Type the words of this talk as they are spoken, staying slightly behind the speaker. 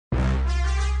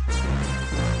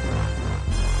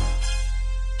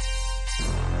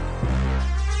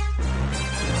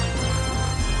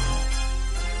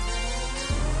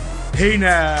Hey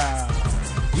now,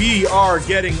 we are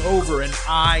getting over, and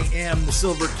I am the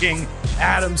Silver King,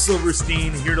 Adam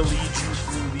Silverstein, here to lead you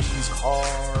through these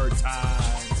hard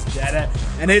times. Dada.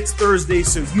 And it's Thursday,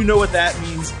 so you know what that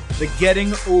means. The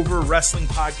Getting Over Wrestling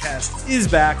podcast is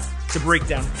back to break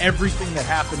down everything that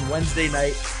happened Wednesday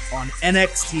night on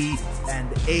NXT and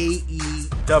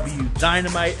AEW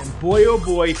Dynamite. And boy, oh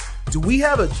boy, do we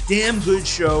have a damn good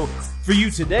show for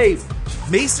you today.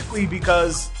 Basically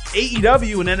because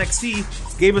AEW and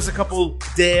NXT gave us a couple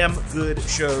damn good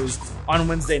shows on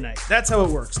Wednesday night. That's how it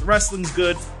works. The wrestling's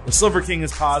good, the Silver King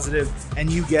is positive, and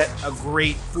you get a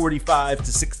great 45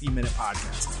 to 60 minute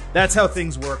podcast. That's how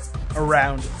things work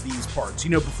around these parts.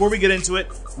 You know, before we get into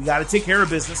it, we got to take care of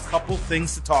business. Couple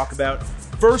things to talk about.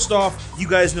 First off, you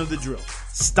guys know the drill.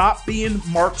 Stop being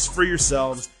marks for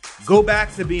yourselves. Go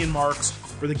back to being marks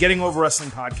for the Getting Over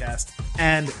Wrestling podcast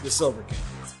and the Silver King.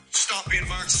 Stop being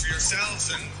marks for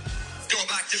yourselves and go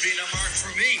back to being a mark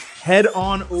for me. Head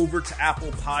on over to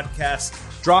Apple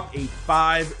Podcasts, drop a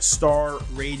 5-star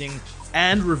rating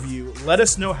and review. Let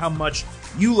us know how much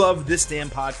you love this damn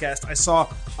podcast. I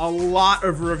saw a lot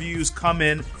of reviews come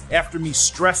in after me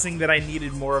stressing that I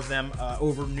needed more of them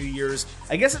over New Year's.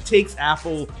 I guess it takes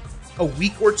Apple a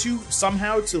week or two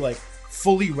somehow to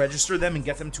fully register them and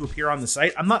get them to appear on the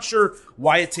site. I'm not sure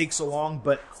why it takes so long,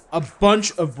 but a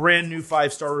bunch of brand new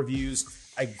 5-star reviews.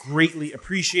 I greatly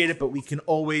appreciate it, but we can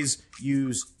always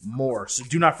use more. So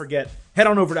do not forget, head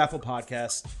on over to Apple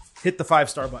Podcasts, hit the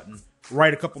 5-star button,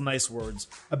 write a couple nice words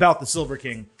about the Silver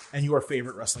King and your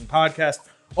favorite wrestling podcast.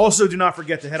 Also, do not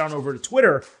forget to head on over to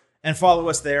Twitter and follow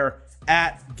us there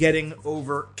at Getting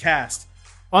Overcast.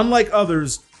 Unlike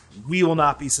others, we will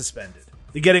not be suspended.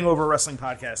 The Getting Over Wrestling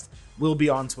podcast will be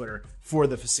on Twitter for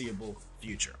the foreseeable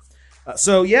future.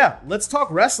 So yeah, let's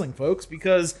talk wrestling, folks,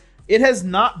 because it has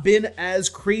not been as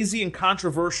crazy and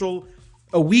controversial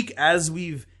a week as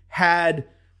we've had,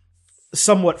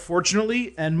 somewhat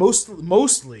fortunately and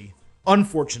mostly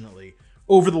unfortunately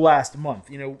over the last month.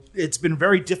 You know, it's been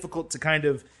very difficult to kind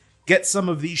of get some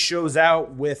of these shows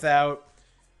out without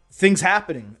things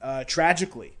happening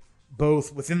tragically,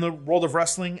 both within the world of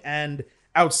wrestling and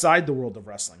outside the world of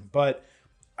wrestling. But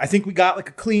I think we got a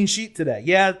clean sheet today.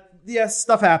 Yeah,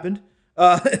 stuff happened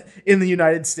in the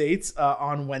United States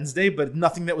on Wednesday, but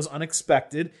nothing that was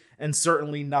unexpected, and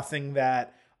certainly nothing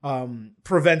that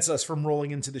prevents us from rolling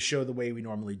into the show the way we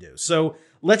normally do. So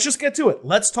let's just get to it.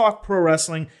 Let's talk pro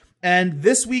wrestling. And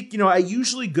this week, I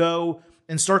usually go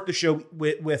and start the show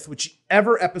with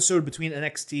whichever episode between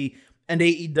NXT and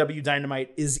AEW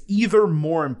Dynamite is either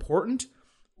more important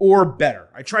or better.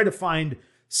 I try to find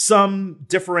some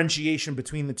differentiation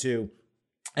between the two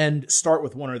and start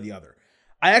with one or the other.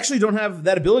 I actually don't have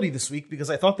that ability this week because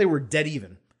I thought they were dead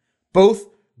even. Both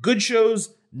good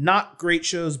shows, not great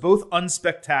shows, both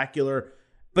unspectacular,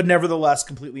 but nevertheless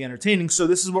completely entertaining. So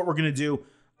this is what we're going to do.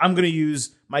 I'm going to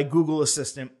use my Google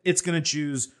Assistant. It's going to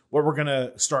choose what we're going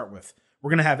to start with.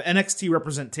 We're going to have NXT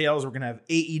represent tails. We're going to have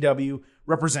AEW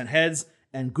represent heads.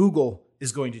 And Google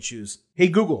is going to choose. Hey,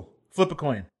 Google, flip a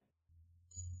coin.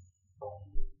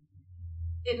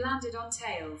 It landed on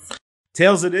tails.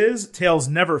 Tails it is. Tails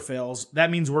never fails.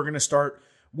 That means we're going to start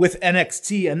with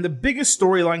NXT. And the biggest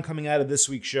storyline coming out of this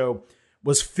week's show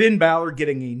was Finn Balor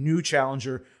getting a new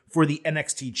challenger for the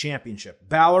NXT Championship.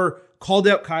 Balor called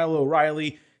out Kyle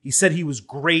O'Reilly. He said he was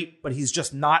great, but he's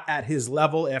just not at his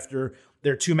level after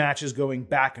their 2 matches going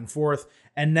back and forth.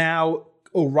 And now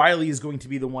O'Reilly is going to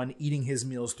be the one eating his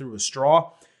meals through a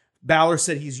straw. Balor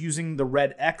said he's using the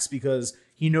red X because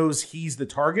he knows he's the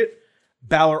target.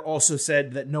 Balor also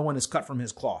said that no one is cut from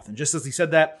his cloth. And just as he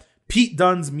said that, Pete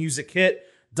Dunne's music hit.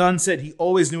 Dunne said he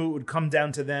always knew it would come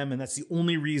down to them, and that's the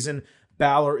only reason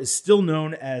Balor is still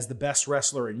known as the best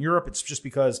wrestler in Europe. It's just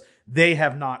because they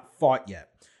have not fought yet.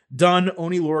 Dunne,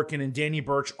 Oney Lorcan, and Danny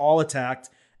Burch all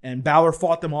attacked, and Balor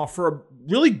fought them off for a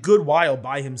really good while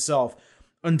by himself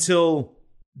until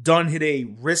Dunne hit a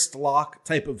wrist lock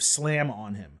type of slam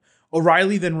on him.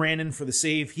 O'Reilly then ran in for the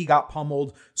save. He got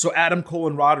pummeled. So Adam Cole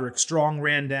and Roderick Strong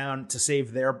ran down to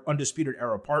save their Undisputed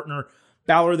Era partner.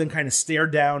 Balor then kind of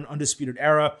stared down Undisputed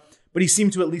Era, but he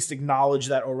seemed to at least acknowledge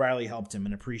that O'Reilly helped him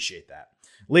and appreciate that.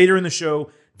 Later in the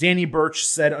show, Danny Burch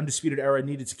said Undisputed Era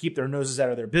needed to keep their noses out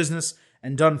of their business,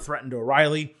 and Dunne threatened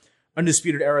O'Reilly.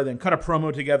 Undisputed Era then cut a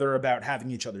promo together about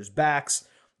having each other's backs.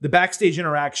 The backstage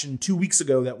interaction 2 weeks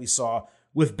ago that we saw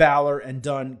with Balor and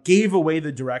Dunne gave away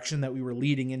the direction that we were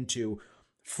leading into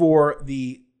for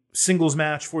the singles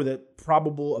match, for the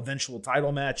probable eventual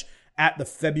title match at the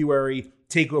February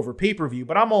TakeOver pay-per-view.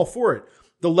 But I'm all for it.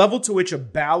 The level to which a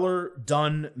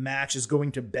Balor-Dunne match is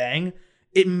going to bang,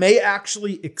 it may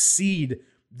actually exceed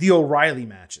the O'Reilly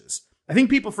matches. I think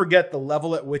people forget the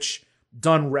level at which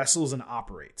Dunn wrestles and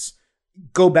operates.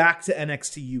 Go back to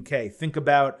NXT UK. Think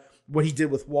about what he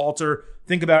did with Walter.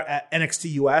 Think about at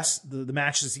NXT US, the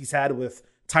matches he's had with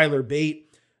Tyler Bate.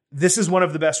 This is one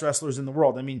of the best wrestlers in the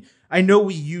world. I mean, I know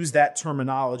we use that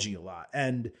terminology a lot,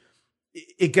 and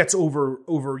it gets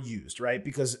overused, right?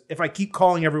 Because if I keep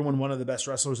calling everyone one of the best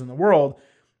wrestlers in the world,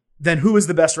 then who is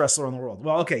the best wrestler in the world?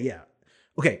 Well, okay, yeah.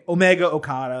 Okay, Omega,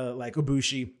 Okada, like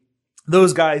Ibushi,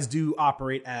 those guys do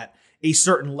operate at a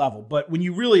certain level. But when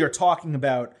you really are talking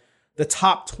about the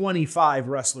top 25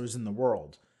 wrestlers in the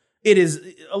world, it is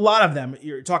a lot of them,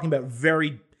 you're talking about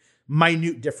very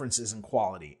minute differences in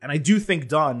quality. And I do think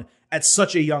Dunn, at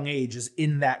such a young age, is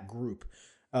in that group.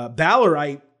 Balor,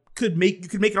 you could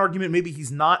make an argument maybe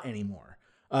he's not anymore,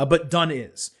 but Dunn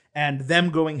is. And them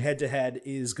going head-to-head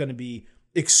is going to be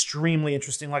extremely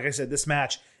interesting. Like I said, this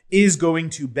match is going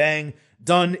to bang.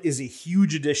 Dunn is a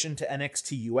huge addition to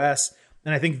NXT US,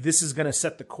 and I think this is going to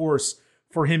set the course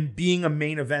for him being a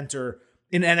main eventer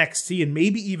in NXT and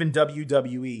maybe even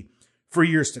WWE for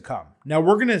years to come. Now,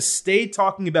 we're going to stay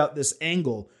talking about this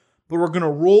angle, but we're going to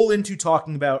roll into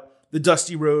talking about the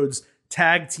Dusty Rhodes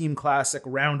Tag Team Classic.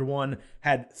 Round 1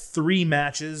 had 3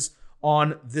 matches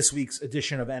on this week's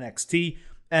edition of NXT,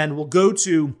 and we'll go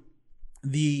to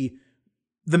the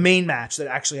main match that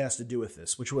actually has to do with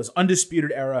this, which was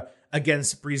Undisputed Era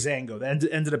against Breezango. That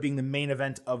ended up being the main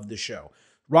event of the show.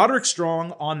 Roderick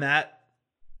Strong, on that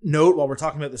note, while we're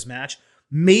talking about this match,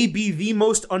 may be the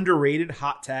most underrated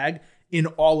hot tag in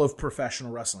all of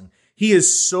professional wrestling. He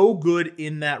is so good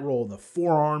in that role. The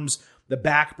forearms, the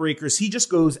backbreakers. He just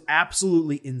goes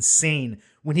absolutely insane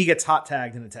when he gets hot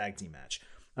tagged in a tag team match.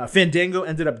 Fandango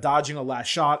ended up dodging a last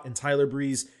shot, and Tyler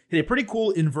Breeze hit a pretty cool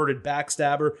inverted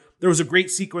backstabber. There was a great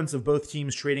sequence of both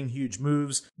teams trading huge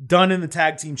moves. Dunn and the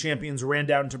tag team champions ran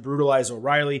down to brutalize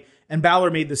O'Reilly, and Balor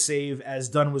made the save as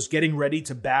Dunn was getting ready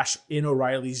to bash in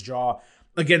O'Reilly's jaw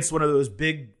against one of those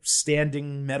big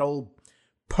standing metal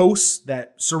posts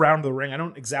that surround the ring. I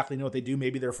don't exactly know what they do.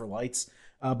 Maybe they're for lights.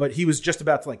 But he was just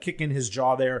about to kick in his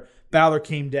jaw there. Balor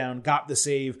came down, got the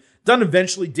save. Dunn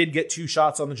eventually did get 2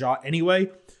 shots on the jaw anyway.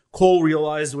 Cole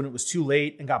realized when it was too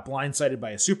late and got blindsided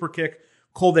by a super kick.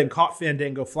 Cole then caught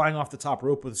Fandango flying off the top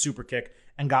rope with a super kick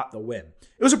and got the win.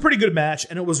 It was a pretty good match,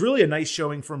 and it was really a nice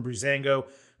showing from Breezango.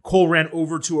 Cole ran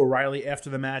over to O'Reilly after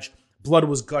the match. Blood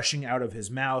was gushing out of his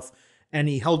mouth, and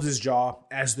he held his jaw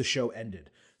as the show ended.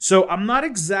 So I'm not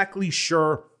exactly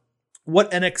sure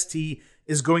what NXT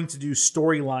is going to do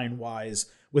storyline-wise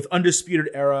with Undisputed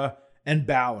Era and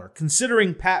Balor,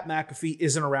 considering Pat McAfee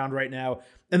isn't around right now,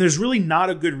 and there's really not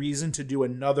a good reason to do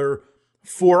another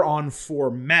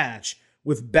 4-on-4 match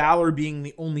with Balor being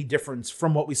the only difference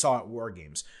from what we saw at War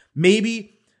Games.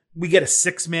 Maybe we get a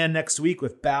 6-man next week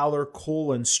with Balor,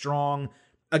 Cole, and Strong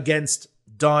against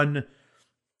Dunn,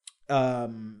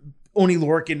 Oney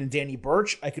Lorcan, and Danny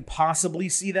Burch. I could possibly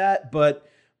see that, but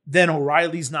then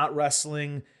O'Reilly's not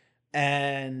wrestling,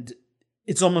 and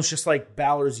it's almost just like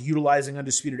Balor's utilizing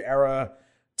Undisputed Era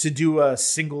to do a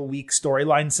single week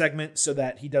storyline segment so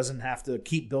that he doesn't have to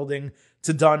keep building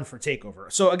to Dunn for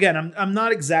TakeOver. So again, I'm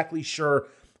not exactly sure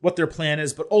what their plan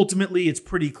is, but ultimately it's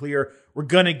pretty clear we're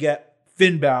going to get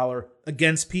Finn Balor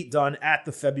against Pete Dunne at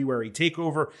the February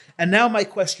TakeOver. And now my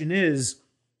question is,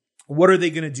 what are they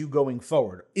going to do going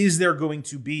forward? Is there going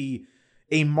to be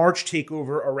a March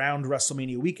TakeOver around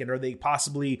WrestleMania weekend? Are they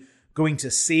possibly going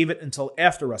to save it until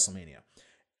after WrestleMania?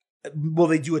 Will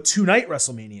they do a 2-night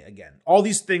WrestleMania again? All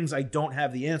these things I don't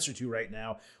have the answer to right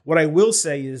now. What I will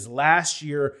say is last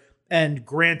year, and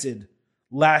granted,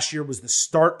 last year was the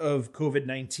start of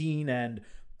COVID-19 and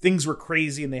things were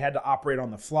crazy and they had to operate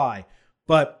on the fly.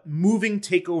 But moving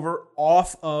TakeOver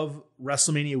off of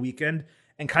WrestleMania weekend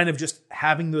and kind of just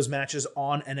having those matches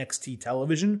on NXT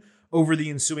television over the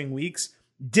ensuing weeks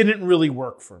didn't really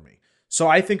work for me. So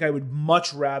I think I would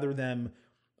much rather them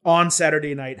on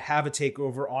Saturday night have a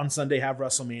TakeOver, on Sunday have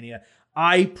WrestleMania.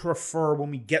 I prefer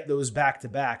when we get those back to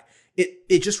back.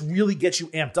 It just really gets you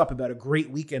amped up about a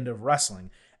great weekend of wrestling.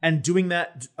 And doing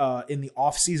that in the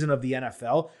off season of the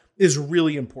NFL is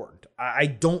really important. I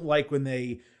don't like when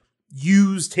they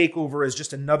use TakeOver as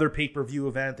just another pay-per-view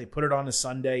event. They put it on a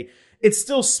Sunday. It's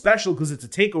still special because it's a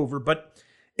TakeOver, but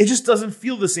it just doesn't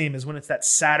feel the same as when it's that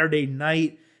Saturday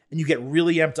night and you get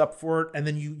really amped up for it, and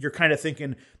then you're kind of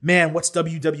thinking, man, what's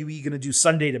WWE going to do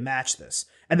Sunday to match this?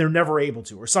 And they're never able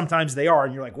to. Or sometimes they are,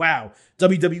 and you're like, wow,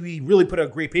 WWE really put a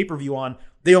great pay-per-view on.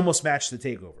 They almost matched the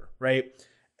TakeOver, right?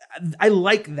 I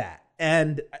like that,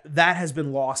 and that has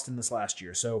been lost in this last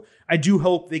year. So I do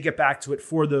hope they get back to it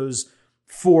for those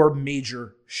 4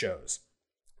 major shows.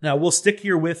 Now, we'll stick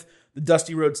here with the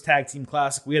Dusty Rhodes Tag Team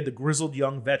Classic, we had the Grizzled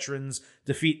Young Veterans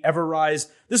defeat Everrise.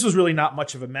 This was really not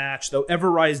much of a match, though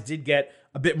Everrise did get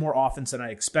a bit more offense than I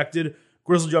expected.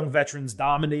 Grizzled Young Veterans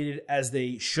dominated as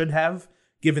they should have,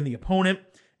 given the opponent,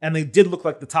 and they did look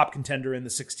like the top contender in the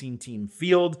 16-team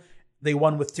field. They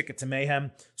won with Ticket to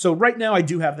Mayhem. So right now I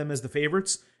do have them as the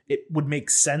favorites. It would make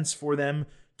sense for them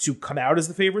to come out as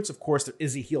the favorites. Of course, there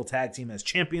is a heel tag team as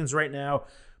champions right now,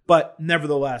 but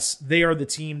nevertheless, they are the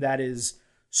team that is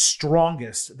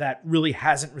strongest, that really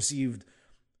hasn't received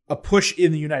a push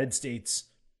in the United States,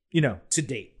 to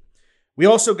date. We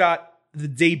also got the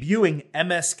debuting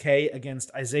MSK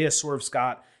against Isaiah Swerve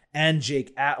Scott and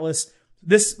Jake Atlas.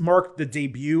 This marked the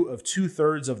debut of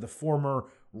 2/3 of the former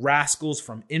Rascals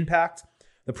from Impact.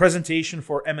 The presentation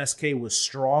for MSK was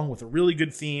strong with a really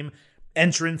good theme,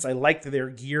 entrance. I liked their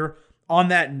gear. On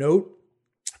that note,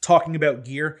 talking about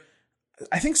gear,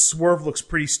 I think Swerve looks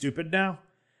pretty stupid now.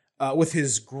 With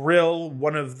his grill,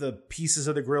 one of the pieces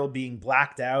of the grill being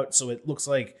blacked out, so it looks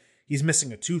like he's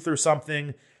missing a tooth or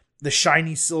something. The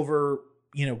shiny silver,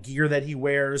 gear that he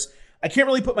wears. I can't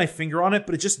really put my finger on it,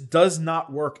 but it just does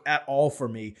not work at all for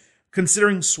me,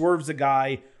 considering Swerve's a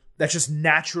guy that's just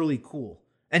naturally cool.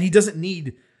 And he doesn't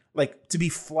need, to be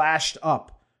flashed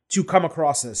up to come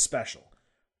across as special.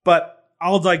 But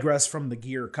I'll digress from the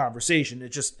gear conversation.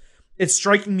 It's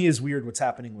striking me as weird what's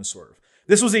happening with Swerve.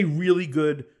 This was a really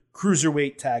good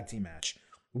cruiserweight tag team match.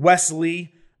 Wes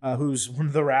Lee, who's one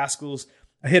of the Rascals,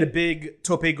 hit a big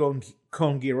tope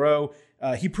con giro.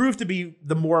 He proved to be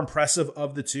the more impressive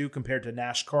of the two compared to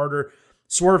Nash Carter.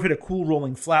 Swerve hit a cool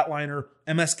rolling flatliner.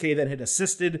 MSK then hit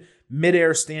assisted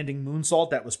midair standing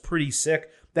moonsault. That was pretty sick.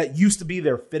 That used to be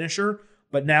their finisher,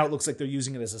 but now it looks like they're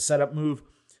using it as a setup move.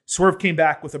 Swerve came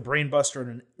back with a brainbuster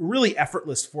and a really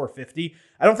effortless 450.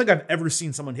 I don't think I've ever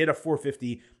seen someone hit a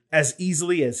 450 as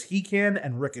easily as he can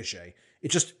and Ricochet.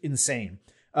 It's just insane.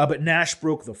 But Nash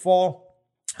broke the fall.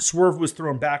 Swerve was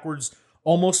thrown backwards,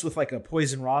 almost with a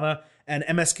Poison Rana, and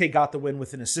MSK got the win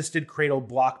with an assisted cradle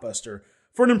blockbuster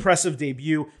for an impressive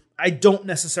debut. I don't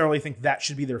necessarily think that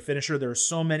should be their finisher. There are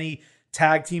so many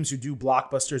tag teams who do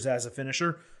blockbusters as a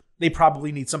finisher. They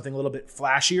probably need something a little bit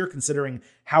flashier considering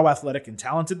how athletic and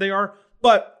talented they are,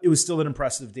 but it was still an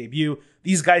impressive debut.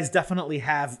 These guys definitely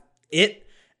have it,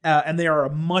 and they are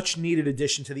a much needed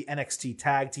addition to the NXT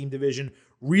tag team division.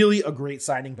 Really a great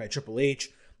signing by Triple H.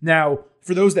 Now,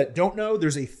 for those that don't know,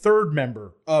 there's a third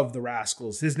member of the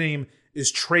Rascals. His name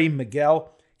is Trey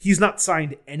Miguel. He's not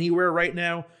signed anywhere right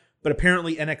now, but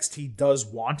apparently NXT does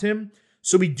want him.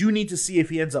 So we do need to see if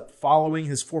he ends up following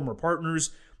his former partners,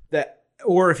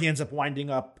 or if he ends up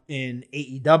winding up in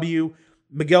AEW.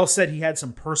 Miguel said he had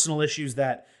some personal issues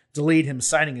that delayed him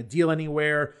signing a deal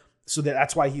anywhere, so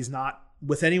that's why he's not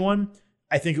with anyone.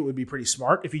 I think it would be pretty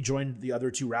smart if he joined the other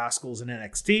two Rascals in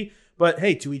NXT, but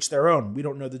hey, to each their own. We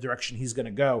don't know the direction he's going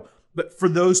to go. But for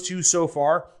those two so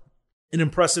far, an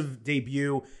impressive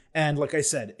debut, and like I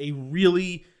said, a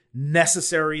really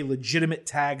necessary, legitimate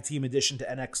tag team addition to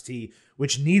NXT,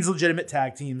 which needs legitimate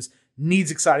tag teams,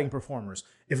 needs exciting performers.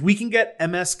 If we can get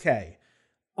MSK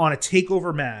on a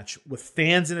takeover match with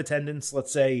fans in attendance,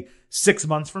 let's say 6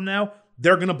 months from now,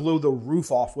 they're going to blow the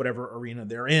roof off whatever arena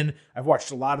they're in. I've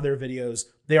watched a lot of their videos.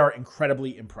 They are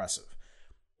incredibly impressive.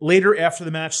 Later, after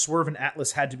the match, Swerve and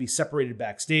Atlas had to be separated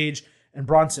backstage, and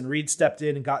Bronson Reed stepped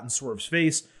in and got in Swerve's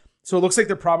face. So it looks like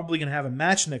they're probably going to have a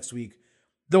match next week,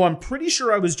 though I'm pretty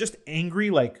sure I was just angry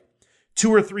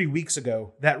 2 or 3 weeks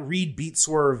ago that Reed beat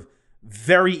Swerve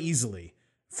very easily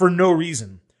for no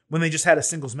reason when they just had a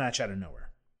singles match out of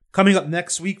nowhere. Coming up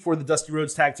next week for the Dusty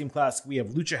Rhodes Tag Team Classic, we have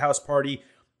Lucha House Party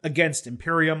against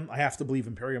Imperium. I have to believe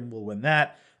Imperium will win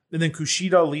that. And then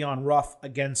Kushida, Leon Ruff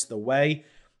against The Way.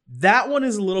 That one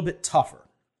is a little bit tougher.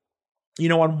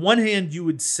 On one hand, you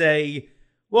would say,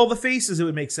 well, the faces, it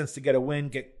would make sense to get a win,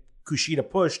 get Kushida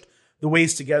pushed. The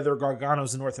Way's together.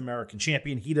 Gargano's the North American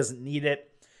champion. He doesn't need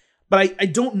it. But I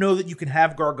don't know that you can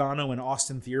have Gargano and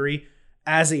Austin Theory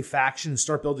as a faction and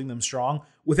start building them strong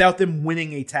without them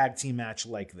winning a tag team match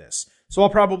like this. So I'll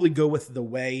probably go with The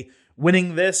Way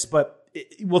winning this, but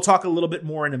we'll talk a little bit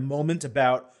more in a moment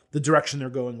about the direction they're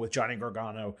going with Johnny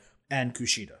Gargano and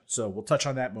Kushida. So we'll touch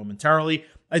on that momentarily.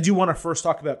 I do want to first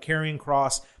talk about Karrion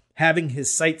Kross having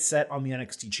his sights set on the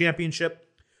NXT Championship.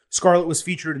 Scarlett was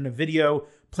featured in a video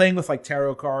playing with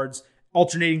tarot cards,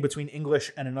 alternating between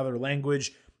English and another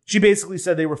language. She basically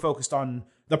said they were focused on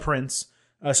the prince.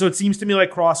 So it seems to me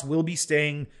like Kross will be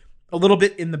staying a little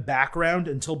bit in the background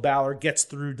until Balor gets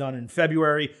through done in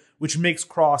February, which makes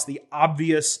Kross the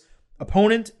obvious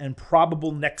opponent and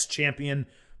probable next champion,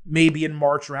 maybe in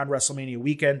March around WrestleMania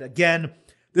weekend. Again,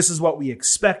 this is what we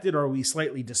expected. Are we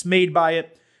slightly dismayed by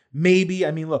it? maybe.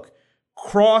 I mean, look,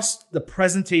 Cross, the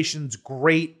presentation's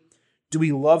great. Do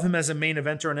we love him as a main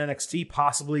eventer in NXT,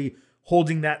 possibly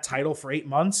holding that title for 8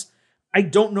 months? I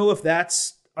don't know if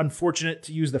that's, unfortunate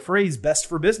to use the phrase, best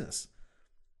for business.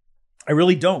 I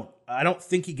really don't. I don't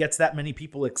think he gets that many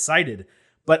people excited,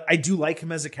 but I do like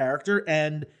him as a character.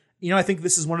 And, I think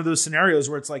this is one of those scenarios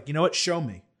where it's like, you know what, show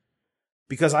me.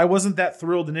 Because I wasn't that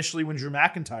thrilled initially when Drew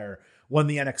McIntyre won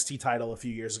the NXT title a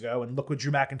few years ago, and look what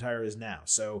Drew McIntyre is now.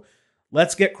 So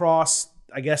let's get Cross,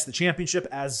 I guess, the championship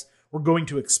as we're going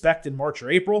to expect in March or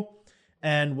April,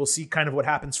 and we'll see kind of what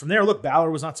happens from there. Look,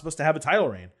 Balor was not supposed to have a title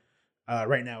reign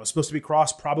right now. It's supposed to be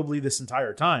Cross probably this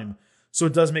entire time, so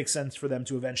it does make sense for them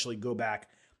to eventually go back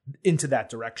into that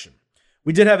direction.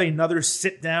 We did have another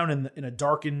sit down in a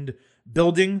darkened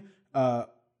building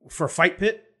for Fight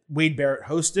Pit. Wade Barrett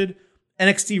hosted.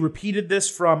 NXT repeated this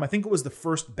from, I think it was the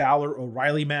first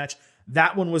Balor-O'Reilly match.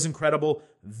 That one was incredible.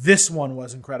 This one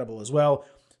was incredible as well.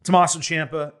 Tommaso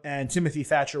Ciampa and Timothy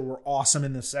Thatcher were awesome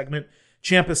in this segment.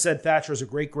 Ciampa said Thatcher is a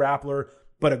great grappler,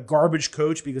 but a garbage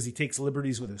coach because he takes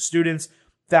liberties with his students.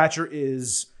 Thatcher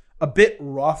is a bit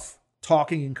rough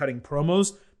talking and cutting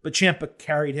promos, but Ciampa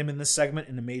carried him in this segment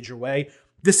in a major way.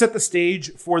 This set the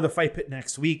stage for the Fight Pit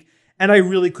next week, and I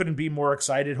really couldn't be more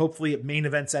excited. Hopefully it main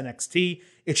events NXT.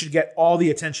 It should get all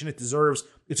the attention it deserves.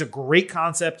 It's a great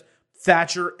concept.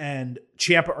 Thatcher and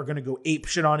Ciampa are going to go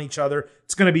apeshit on each other.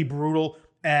 It's going to be brutal,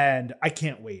 and I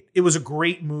can't wait. It was a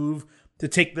great move to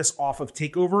take this off of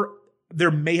TakeOver. There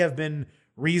may have been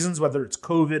reasons, whether it's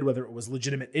COVID, whether it was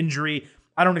legitimate injury.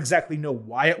 I don't exactly know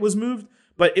why it was moved,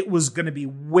 but it was going to be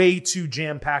way too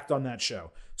jam-packed on that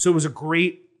show. So it was a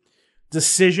great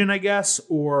decision, I guess,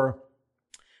 or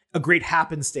a great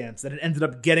happenstance that it ended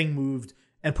up getting moved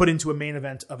and put into a main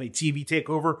event of a TV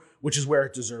takeover, which is where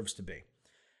it deserves to be.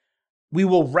 We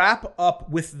will wrap up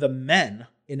with the men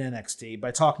in NXT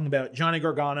by talking about Johnny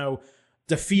Gargano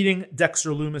defeating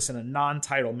Dexter Lumis in a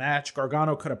non-title match.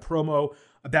 Gargano cut a promo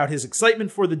about his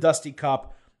excitement for the Dusty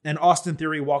Cup, and Austin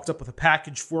Theory walked up with a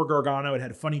package for Gargano. It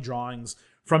had funny drawings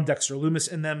from Dexter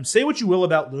Lumis in them. Say what you will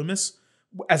about Lumis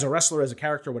as a wrestler, as a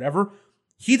character, whatever.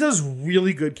 He does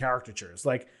really good caricatures.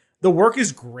 Like, the work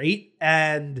is great,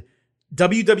 and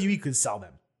WWE could sell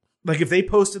them. Like, if they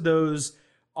posted those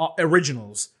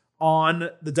originals on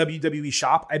the WWE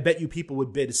shop, I bet you people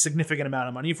would bid a significant amount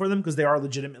of money for them because they are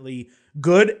legitimately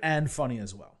good and funny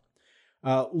as well.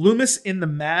 Lumis in the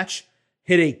match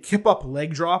hit a kip-up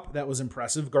leg drop that was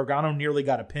impressive. Gargano nearly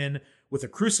got a pin with a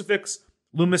crucifix.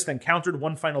 Lumis then countered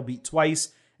one final beat twice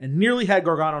and nearly had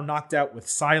Gargano knocked out with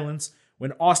silence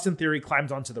when Austin Theory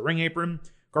climbed onto the ring apron.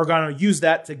 Gargano used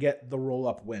that to get the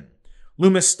roll-up win.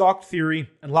 Lumis stalked Theory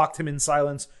and locked him in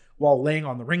silence while laying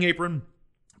on the ring apron.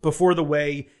 Before the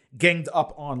Way ganged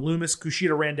up on Lumis,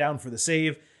 Kushida ran down for the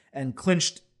save and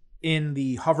clinched in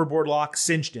the hoverboard lock,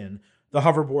 cinched in the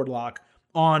hoverboard lock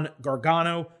on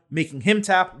Gargano, making him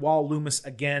tap, while Lumis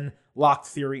again locked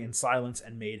Theory in silence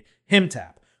and made him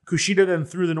tap. Kushida then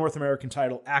threw the North American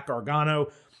title at Gargano,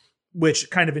 which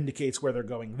kind of indicates where they're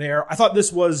going there. I thought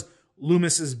this was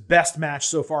Lumis's best match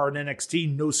so far in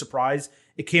NXT. No surprise.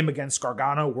 It came against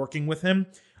Gargano working with him.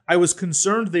 I was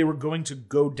concerned they were going to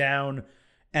go down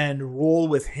and roll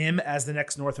with him as the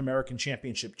next North American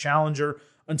Championship challenger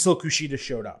until Kushida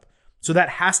showed up. So that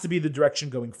has to be the direction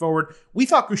going forward. We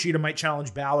thought Kushida might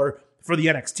challenge Balor for the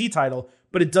NXT title,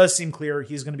 but it does seem clear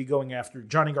he's going to be going after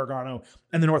Johnny Gargano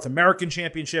and the North American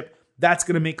Championship. That's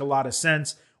going to make a lot of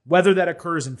sense. Whether that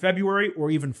occurs in February or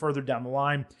even further down the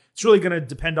line, it's really going to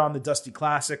depend on the Dusty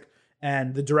Classic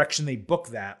and the direction they book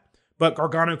that. But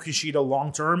Gargano Kushida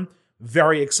long-term,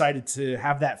 very excited to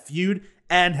have that feud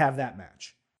and have that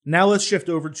match. Now let's shift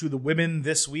over to the women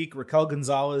this week. Raquel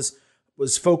Gonzalez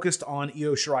was focused on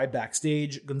Io Shirai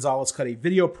backstage. Gonzalez cut a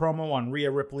video promo on Rhea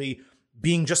Ripley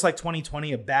being just like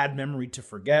 2020, a bad memory to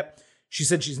forget. She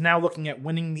said she's now looking at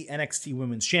winning the NXT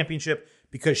Women's Championship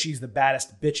because she's the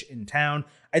baddest bitch in town.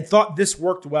 I thought this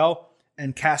worked well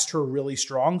and cast her really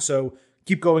strong, so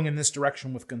keep going in this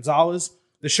direction with Gonzalez.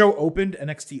 The show opened,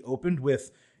 NXT opened,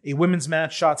 with a women's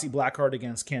match, Shotzi Blackheart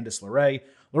against Candice LeRae.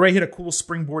 LeRae hit a cool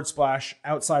springboard splash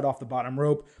outside off the bottom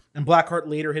rope, and Blackheart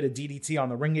later hit a DDT on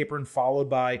the ring apron, followed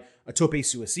by a tope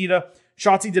suicida.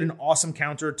 Shotzi did an awesome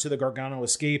counter to the Gargano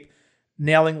escape,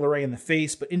 nailing LeRae in the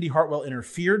face, but Indy Hartwell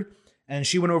interfered, and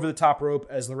she went over the top rope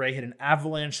as LeRae hit an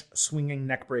avalanche swinging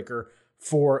neckbreaker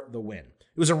for the win.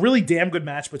 It was a really damn good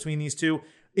match between these two.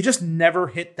 It just never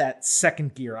hit that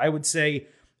second gear. I would say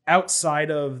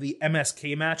outside of the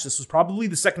MSK match, this was probably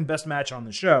the second best match on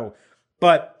the show.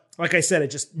 But like I said, it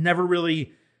just never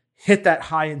really hit that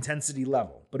high intensity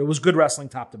level. But it was good wrestling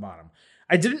top to bottom.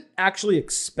 I didn't actually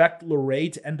expect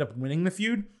LeRae to end up winning the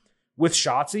feud with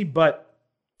Shotzi, but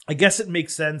I guess it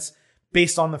makes sense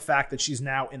based on the fact that she's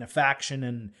now in a faction,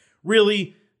 and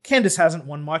really, Candice hasn't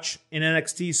won much in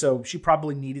NXT, so she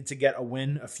probably needed to get a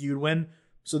win, a feud win,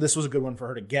 so this was a good one for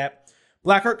her to get.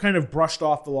 Blackheart kind of brushed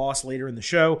off the loss later in the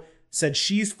show, said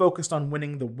she's focused on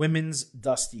winning the Women's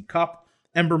Dusty Cup.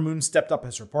 Ember Moon stepped up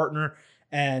as her partner,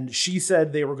 and she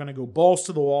said they were going to go balls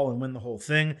to the wall and win the whole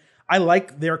thing. I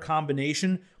like their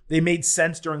combination. They made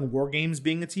sense during War Games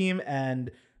being a team,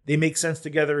 and they make sense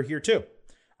together here too.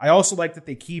 I also like that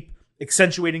they keep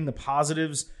accentuating the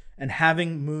positives and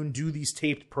having Moon do these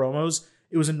taped promos.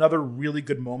 It was another really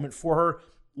good moment for her.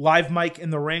 Live mic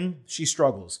in the ring, she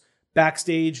struggles.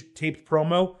 Backstage, taped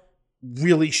promo,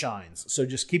 really shines. So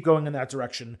just keep going in that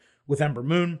direction with Ember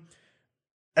Moon.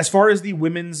 As far as the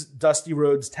Women's Dusty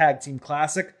Rhodes Tag Team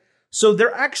Classic, so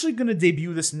they're actually going to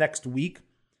debut this next week,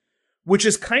 which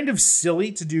is kind of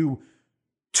silly to do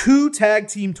 2 tag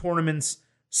team tournaments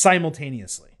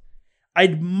simultaneously.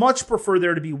 I'd much prefer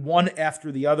there to be one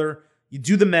after the other. You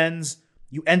do the men's,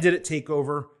 you end it at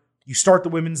TakeOver, you start the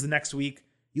women's the next week,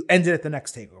 you end it at the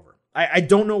next TakeOver. I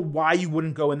don't know why you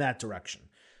wouldn't go in that direction.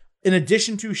 In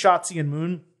addition to Shotzi and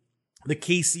Moon, the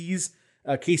KCs,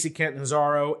 Casey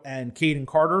Catanzaro and Kaden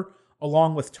Carter,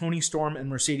 along with Toni Storm and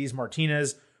Mercedes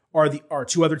Martinez, are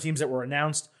 2 other teams that were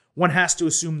announced. One has to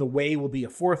assume the Way will be a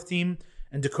 4th team,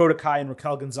 and Dakota Kai and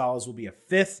Raquel Gonzalez will be a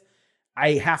 5th.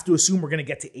 I have to assume we're going to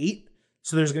get to 8.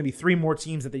 So there's going to be 3 more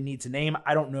teams that they need to name.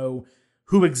 I don't know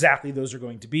who exactly those are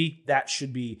going to be. That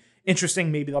should be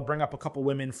interesting. Maybe they'll bring up a couple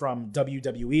women from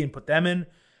WWE and put them in.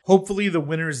 Hopefully the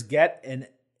winners get an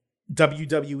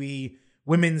WWE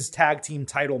Women's Tag Team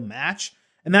title match.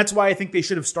 And that's why I think they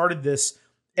should have started this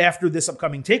after this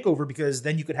upcoming TakeOver, because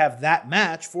then you could have that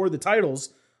match for the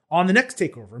titles on the next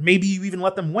TakeOver. Maybe you even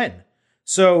let them win.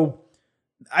 So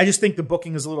I just think the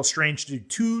booking is a little strange to do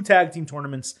 2 tag team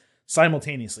tournaments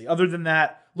simultaneously. Other than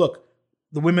that, look,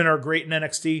 the women are great in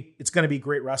NXT. It's going to be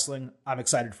great wrestling. I'm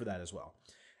excited for that as well.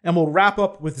 And we'll wrap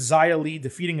up with Xia Li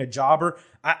defeating a jobber.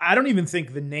 I don't even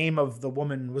think the name of the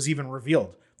woman was even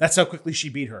revealed. That's how quickly she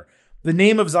beat her. The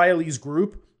name of Xia Li's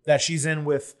group that she's in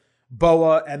with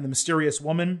Boa and the Mysterious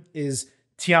Woman is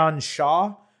Tian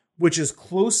Sha, which is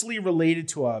closely related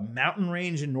to a mountain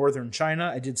range in northern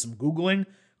China. I did some Googling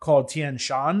called Tian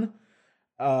Shan.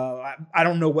 I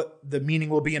don't know what the meaning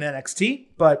will be in NXT,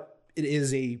 but it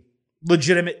is a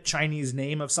legitimate Chinese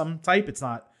name of some type. It's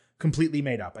not completely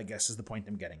made up, I guess, is the point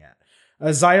I'm getting at.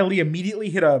 Xia Li immediately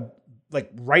hit a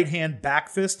right hand back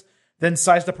fist, then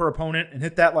sized up her opponent and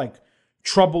hit that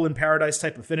Trouble in Paradise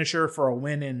type of finisher for a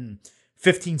win in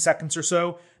 15 seconds or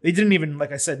so. They didn't even,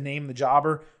 like I said, name the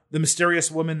jobber. The Mysterious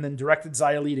Woman then directed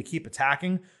Xia Li to keep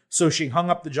attacking, so she hung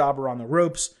up the jobber on the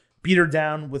ropes, beat her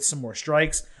down with some more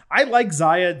strikes. I like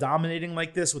Xia dominating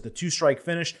like this with a 2-strike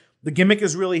finish. The gimmick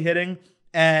is really hitting,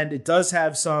 and it does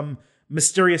have some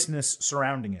mysteriousness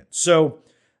surrounding it. So,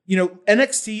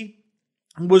 NXT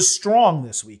was strong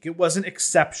this week. It wasn't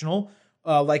exceptional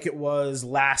like it was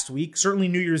last week. Certainly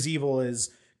New Year's Evil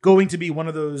is going to be one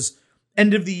of those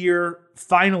end-of-the-year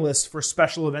finalists for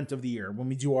Special Event of the Year when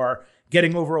we do our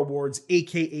Getting Over Awards,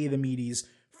 a.k.a. the Meaties,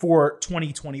 for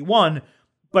 2021.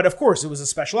 But of course, it was a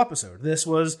special episode. This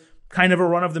was kind of a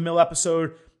run-of-the-mill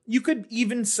episode. You could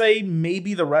even say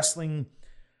maybe the wrestling,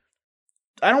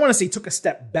 I don't want to say took a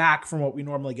step back from what we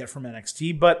normally get from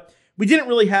NXT, but we didn't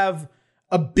really have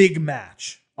a big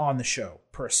match on the show,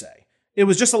 per se. It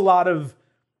was just a lot of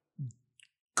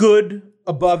good,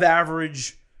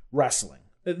 above-average wrestling.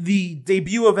 The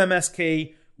debut of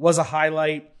MSK was a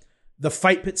highlight. The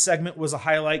Fight Pit segment was a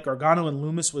highlight. Gargano and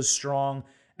Loomis was strong.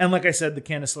 And like I said, the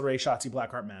Candice LeRae Shotzi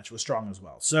Blackheart match was strong as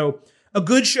well. So a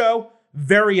good show,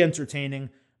 very entertaining,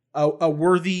 a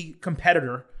worthy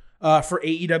competitor for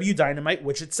AEW Dynamite,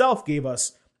 which itself gave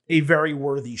us a very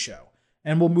worthy show.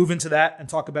 And we'll move into that and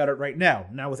talk about it right now.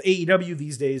 Now with AEW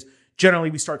these days,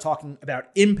 generally we start talking about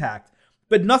Impact,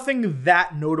 but nothing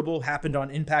that notable happened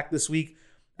on Impact this week.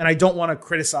 And I don't want to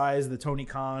criticize the Tony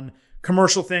Khan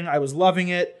commercial thing. I was loving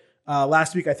it.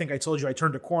 Last week, I think I told you I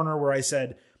turned a corner where I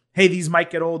said, hey, these might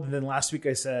get old. And then last week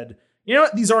I said, you know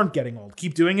what? These aren't getting old.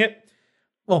 Keep doing it.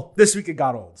 Well, this week it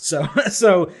got old.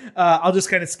 So I'll just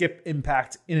kind of skip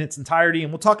Impact in its entirety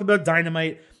and we'll talk about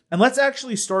Dynamite. And let's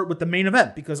actually start with the main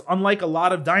event, because unlike a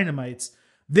lot of Dynamites,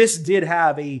 this did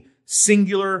have a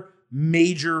singular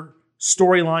major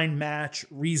storyline match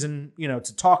reason,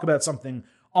 to talk about something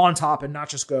on top and not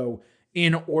just go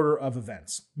in order of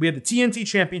events. We had the TNT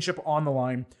Championship on the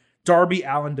line. Darby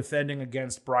Allin defending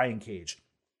against Brian Cage.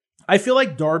 I feel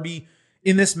like Darby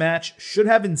in this match should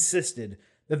have insisted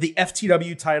that the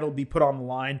FTW title be put on the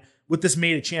line with this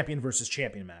made a champion versus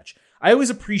champion match. I always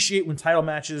appreciate when title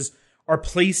matches are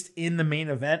placed in the main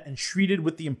event and treated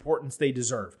with the importance they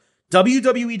deserve.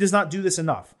 WWE does not do this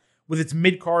enough with its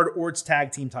mid-card or its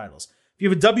tag team titles. If you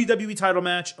have a WWE title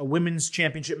match, a women's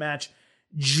championship match,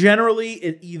 generally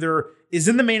it either is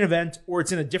in the main event or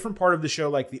it's in a different part of the show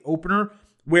like the opener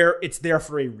where it's there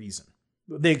for a reason.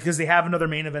 Because they have another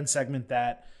main event segment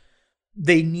that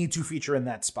they need to feature in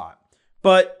that spot.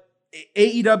 But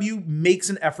AEW makes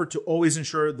an effort to always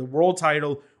ensure the world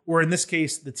title, or in this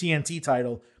case, the TNT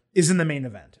title, is in the main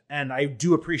event. And I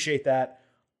do appreciate that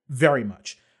very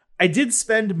much. I did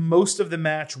spend most of the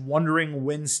match wondering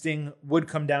when Sting would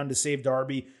come down to save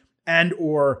Darby and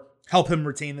or help him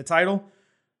retain the title.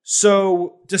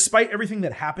 So despite everything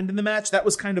that happened in the match, that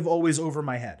was kind of always over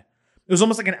my head. It was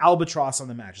almost like an albatross on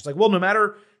the match. It's like, well, no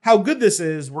matter how good this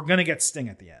is, we're going to get Sting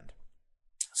at the end.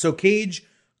 So Cage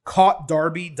caught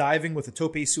Darby diving with a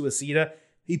tope suicida.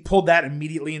 He pulled that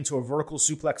immediately into a vertical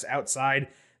suplex outside.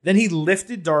 Then he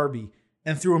lifted Darby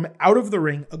and threw him out of the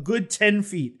ring a good 10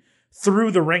 feet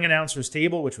through the ring announcer's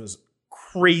table, which was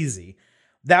crazy.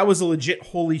 That was a legit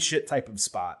holy shit type of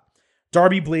spot.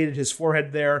 Darby bladed his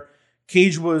forehead there.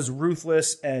 Cage was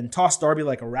ruthless and tossed Darby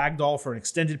like a rag doll for an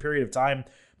extended period of time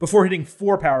before hitting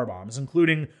 4 powerbombs,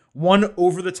 including one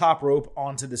over the top rope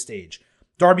onto the stage.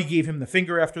 Darby gave him the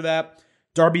finger after that.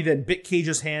 Darby then bit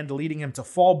Cage's hand, leading him to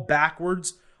fall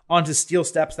backwards onto steel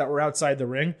steps that were outside the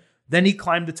ring. Then he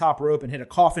climbed the top rope and hit a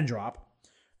coffin drop.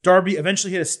 Darby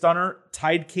eventually hit a stunner,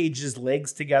 tied Cage's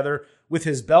legs together with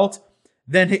his belt,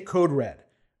 then hit Code Red.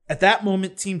 At that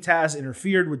moment, Team Taz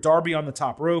interfered with Darby on the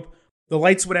top rope. The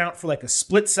lights went out for like a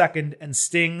split second, and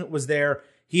Sting was there.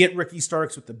 He hit Ricky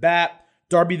Starks with the bat.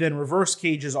 Darby then reversed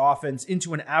Cage's offense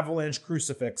into an avalanche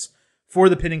crucifix for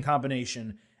the pinning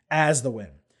combination as the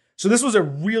win. So this was a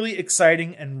really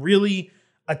exciting and really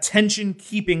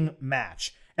attention-keeping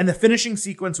match. And the finishing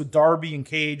sequence with Darby and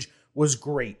Cage was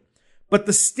great. But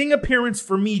the Sting appearance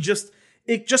for me just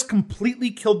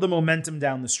completely killed the momentum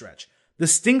down the stretch. The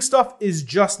Sting stuff is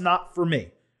just not for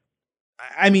me.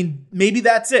 I mean, maybe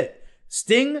that's it.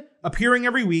 Sting appearing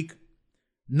every week,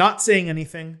 not saying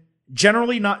anything,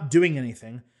 generally not doing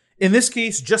anything. In this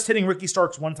case, just hitting Ricky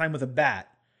Starks one time with a bat.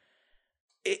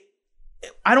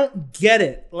 I don't get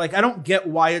it. Like, I don't get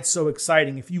why it's so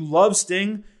exciting. If you love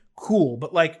Sting, cool.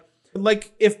 But like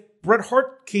if Bret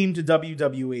Hart came to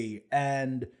WWE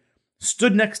and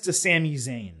stood next to Sami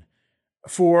Zayn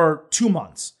for 2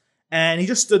 months, and he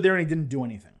just stood there and he didn't do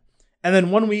anything. And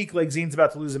then one week, like, Zayn's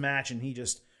about to lose a match and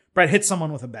Bret hit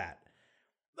someone with a bat.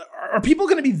 Are people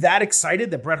going to be that excited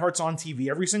that Bret Hart's on TV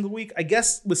every single week? I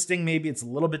guess with Sting, maybe it's a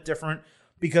little bit different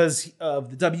because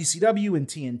of the WCW and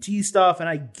TNT stuff, and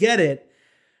I get it.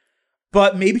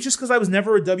 But maybe just because I was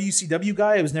never a WCW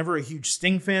guy, I was never a huge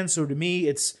Sting fan, so to me,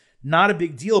 it's not a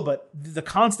big deal. But the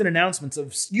constant announcements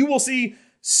of, you will see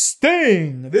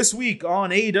Sting this week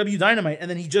on AEW Dynamite, and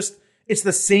then it's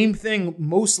the same thing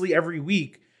mostly every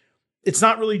week. It's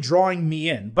not really drawing me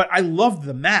in. But I loved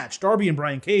the match. Darby and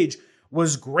Brian Cage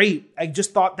was great. I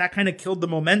just thought that kind of killed the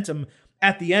momentum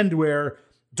at the end where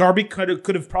Darby could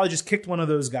have probably just kicked one of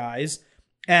those guys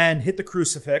and hit the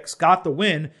crucifix, got the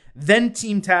win. Then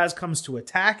Team Taz comes to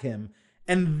attack him,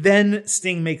 and then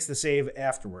Sting makes the save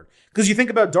afterward. Because you think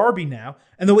about Darby now,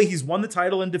 and the way he's won the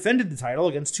title and defended the title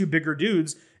against 2 bigger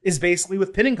dudes is basically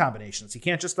with pinning combinations. He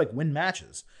can't just like win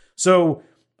matches. So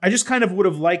I just kind of would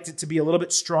have liked it to be a little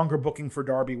bit stronger booking for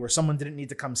Darby where someone didn't need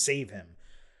to come save him.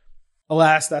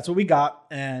 Alas, that's what we got,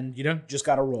 and just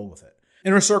got to roll with it.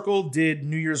 Inner Circle did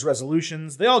New Year's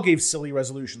resolutions. They all gave silly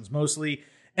resolutions mostly.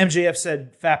 MJF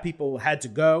said fat people had to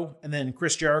go, and then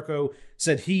Chris Jericho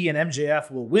said he and MJF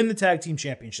will win the tag team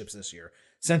championships this year.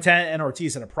 Santana and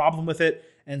Ortiz had a problem with it,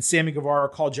 and Sammy Guevara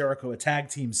called Jericho a tag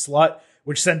team slut,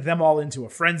 which sent them all into a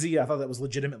frenzy. I thought that was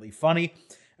legitimately funny.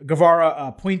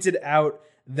 Guevara pointed out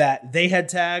that they had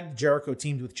tagged. Jericho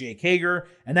teamed with Jake Hager,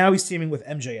 and now he's teaming with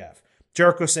MJF.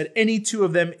 Jericho said any 2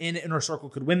 of them in Inner Circle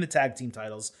could win the tag team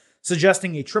titles,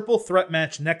 suggesting a triple threat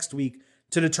match next week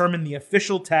to determine the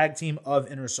official tag team of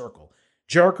Inner Circle.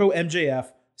 Jericho,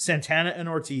 MJF, Santana and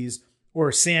Ortiz,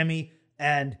 or Sammy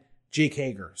and Jake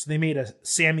Hager. So they made a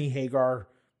Sammy Hagar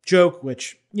joke,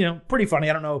 which, pretty funny.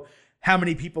 I don't know how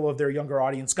many people of their younger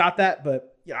audience got that,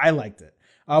 but yeah, I liked it.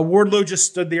 Wardlow just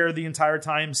stood there the entire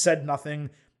time, said nothing,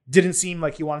 didn't seem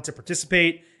like he wanted to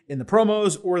participate in the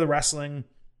promos or the wrestling.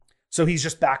 So he's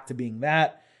just back to being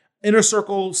that. Inner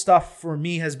Circle stuff for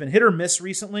me has been hit or miss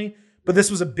recently, but this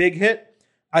was a big hit.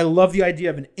 I love the idea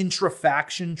of an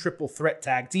intra-faction triple threat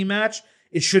tag team match.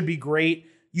 It should be great.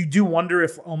 You do wonder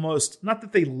if almost, not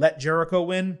that they let Jericho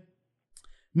win,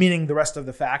 meaning the rest of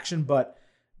the faction, but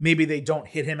maybe they don't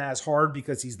hit him as hard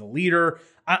because he's the leader.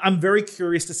 I'm very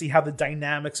curious to see how the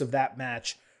dynamics of that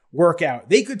match work out.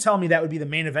 They could tell me that would be the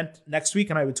main event next week,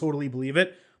 and I would totally believe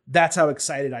it. That's how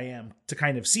excited I am to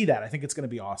kind of see that. I think it's going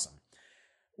to be awesome.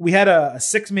 We had a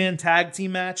 6-man tag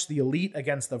team match, the Elite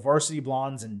against the Varsity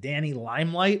Blondes and Danny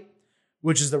Limelight,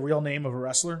 which is the real name of a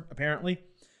wrestler, apparently.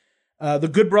 The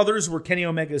Good Brothers were Kenny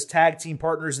Omega's tag team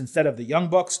partners instead of the Young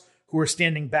Bucks, who were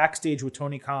standing backstage with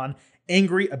Tony Khan,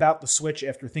 angry about the switch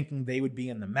after thinking they would be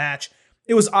in the match.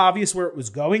 It was obvious where it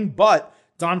was going, but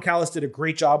Don Callis did a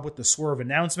great job with the swerve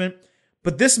announcement.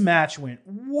 But this match went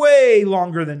way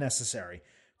longer than necessary.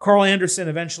 Carl Anderson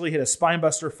eventually hit a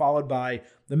spinebuster, followed by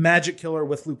the Magic Killer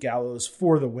with Luke Gallows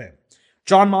for the win.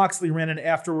 John Moxley ran in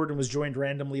afterward and was joined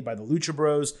randomly by the Lucha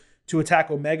Bros to attack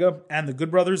Omega and the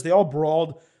Good Brothers. They all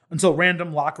brawled until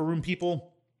random locker room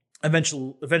people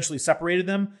eventually separated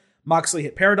them. Moxley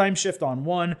hit Paradigm Shift on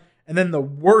one, and then the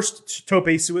worst tope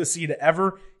suicida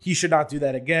ever. He should not do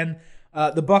that again.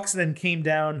 The Bucks then came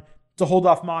down to hold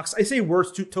off Mox. I say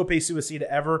worst tope suicida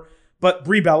ever, but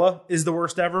Brie Bella is the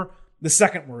worst ever. The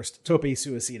second worst tope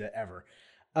suicida ever.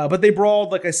 But they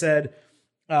brawled, like I said.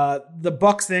 The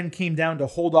Bucks then came down to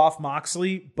hold off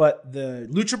Moxley, but the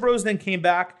Lucha Bros then came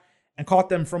back and caught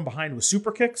them from behind with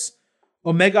super kicks.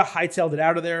 Omega hightailed it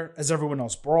out of there as everyone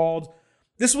else brawled.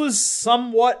 This was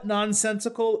somewhat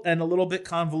nonsensical and a little bit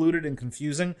convoluted and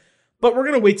confusing, but we're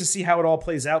going to wait to see how it all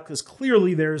plays out because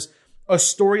clearly there's a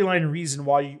storyline reason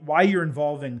why you're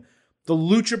involving the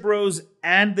Lucha Bros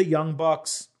and the Young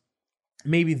Bucks.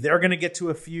 Maybe they're going to get to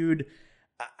a feud.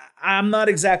 I'm not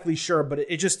exactly sure, but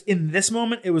it just, in this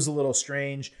moment, it was a little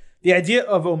strange. The idea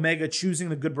of Omega choosing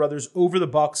the Good Brothers over the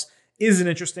Bucks is an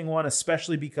interesting one,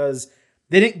 especially because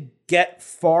they didn't get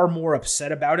far more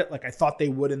upset about it like I thought they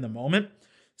would in the moment.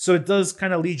 So it does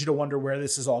kind of lead you to wonder where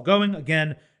this is all going.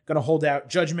 Again, going to hold out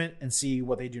judgment and see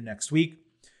what they do next week.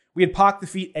 We had Pac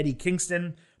defeat Eddie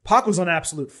Kingston. Pac was on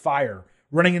absolute fire,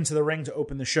 running into the ring to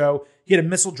open the show. He had a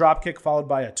missile dropkick followed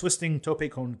by a twisting tope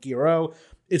con Giro.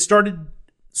 It started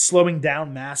slowing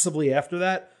down massively after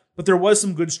that, but there was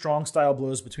some good strong style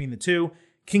blows between the two.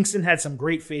 Kingston had some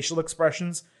great facial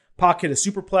expressions. Pac hit a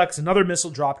superplex, another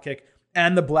missile dropkick,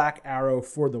 and the Black Arrow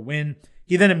for the win.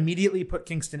 He then immediately put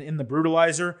Kingston in the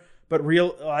Brutalizer, but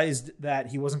realized that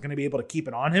he wasn't going to be able to keep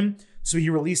it on him, so he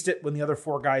released it when the other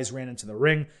 4 guys ran into the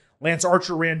ring. Lance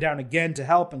Archer ran down again to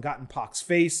help and got in Pac's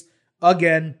face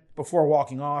again before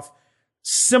walking off.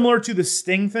 Similar to the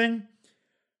Sting thing,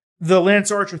 the Lance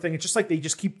Archer thing, it's just like they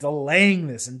just keep delaying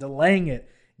this and delaying it.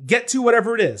 Get to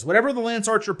whatever it is. Whatever the Lance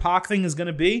Archer Pac thing is going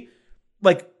to be,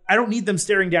 like, I don't need them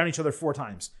staring down each other 4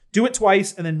 times. Do it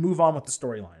twice and then move on with the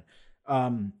storyline.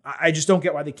 I just don't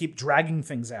get why they keep dragging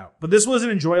things out. But this was an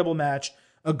enjoyable match,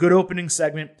 a good opening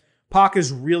segment. Pac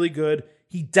is really good.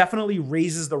 He definitely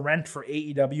raises the rent for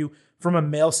AEW from a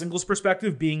male singles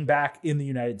perspective, being back in the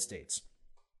United States.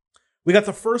 We got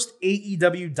the first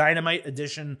AEW Dynamite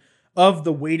edition of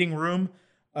The Waiting Room,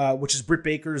 which is Britt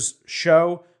Baker's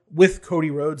show with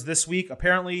Cody Rhodes this week.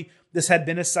 Apparently, this had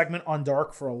been a segment on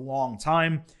Dark for a long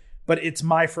time, but it's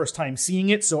my first time seeing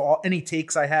it. So any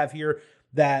takes I have here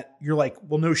that you're like,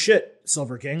 well, no shit,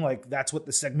 Silver King, like that's what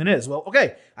the segment is. Well,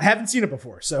 okay, I haven't seen it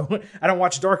before, so I don't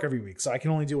watch Dark every week, so I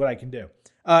can only do what I can do.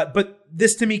 But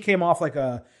this to me came off like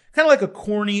a kind of like a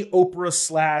corny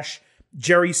Oprah /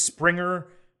 Jerry Springer,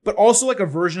 but also like a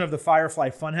version of the Firefly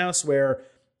Funhouse where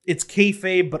it's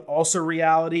kayfabe, but also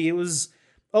reality. It was,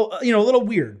 a little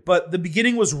weird, but the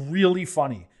beginning was really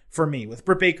funny for me with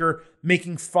Britt Baker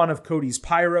making fun of Cody's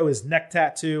pyro, his neck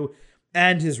tattoo,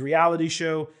 and his reality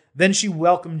show. Then she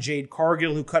welcomed Jade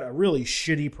Cargill, who cut a really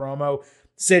shitty promo,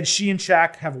 said she and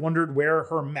Shaq have wondered where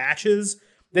her match is.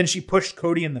 Then she pushed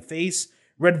Cody in the face.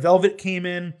 Red Velvet came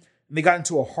in, and they got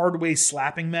into a hard way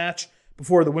slapping match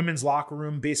before the women's locker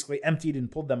room basically emptied and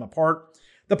pulled them apart.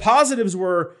 The positives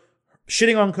were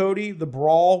shitting on Cody. The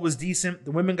brawl was decent.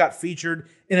 The women got featured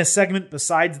in a segment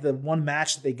besides the one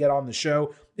match that they get on the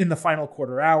show in the final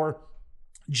quarter hour.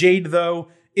 Jade, though,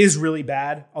 is really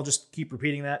bad. I'll just keep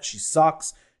repeating that. She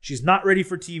sucks. She's not ready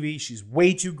for TV. She's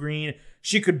way too green.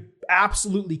 She could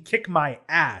absolutely kick my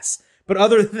ass. But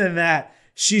other than that,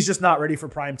 she's just not ready for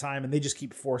prime time, and they just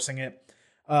keep forcing it.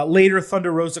 Later,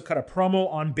 Thunder Rosa cut a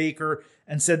promo on Baker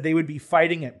and said they would be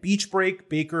fighting at Beach Break.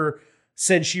 Baker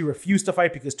said she refused to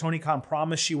fight because Tony Khan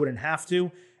promised she wouldn't have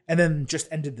to, and then just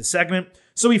ended the segment.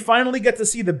 So we finally get to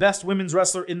see the best women's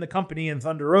wrestler in the company in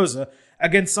Thunder Rosa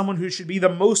against someone who should be the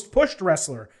most pushed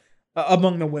wrestler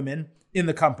among the women in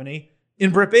the company,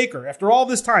 in Britt Baker. After all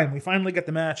this time, we finally get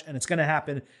the match, and it's going to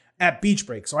happen at Beach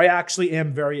Break. So I actually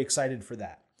am very excited for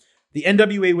that. The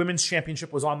NWA Women's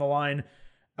Championship was on the line.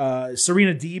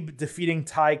 Serena Deeb defeating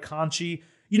Ty Conchi.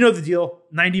 You know the deal.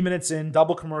 90 minutes in,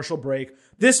 double commercial break.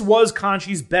 This was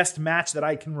Conchi's best match that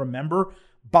I can remember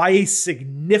by a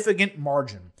significant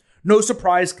margin. No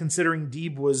surprise considering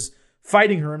Deeb was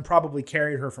fighting her and probably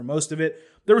carried her for most of it.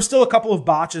 There were still a couple of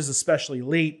botches, especially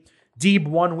late. Deeb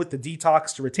won with the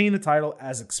detox to retain the title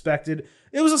as expected.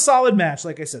 It was a solid match,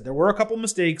 like I said. There were a couple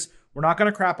mistakes. We're not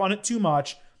going to crap on it too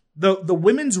much. The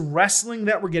women's wrestling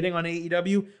that we're getting on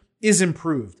AEW is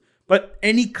improved, but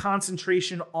any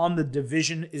concentration on the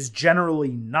division is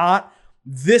generally not.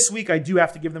 This week, I do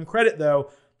have to give them credit,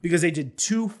 though, because they did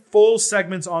 2 full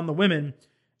segments on the women,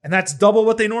 and that's double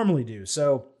what they normally do.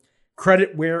 So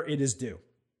credit where it is due.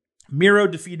 Miro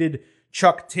defeated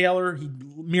Chuck Taylor.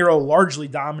 Miro largely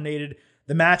dominated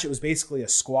the match. It was basically a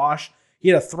squash. He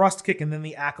had a thrust kick and then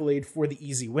the accolade for the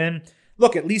easy win.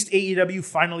 Look, at least AEW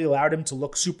finally allowed him to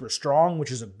look super strong,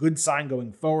 which is a good sign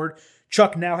going forward.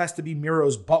 Chuck now has to be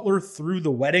Miro's butler through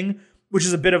the wedding, which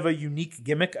is a bit of a unique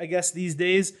gimmick, I guess, these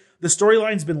days. The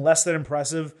storyline's been less than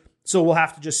impressive, so we'll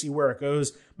have to just see where it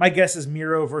goes. My guess is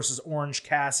Miro versus Orange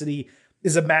Cassidy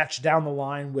is a match down the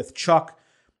line with Chuck,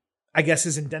 I guess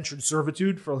his indentured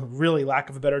servitude, for really lack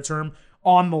of a better term,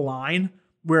 on the line,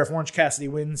 where if Orange Cassidy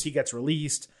wins, he gets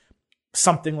released.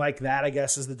 Something like that, I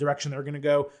guess, is the direction they're going to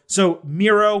go. So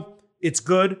Miro, it's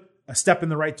good, a step in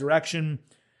the right direction.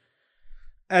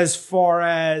 As far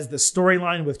as the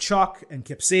storyline with Chuck and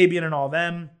Kip Sabian and all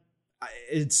them,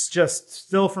 it's just,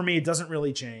 still for me, it doesn't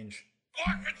really change.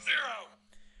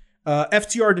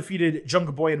 FTR defeated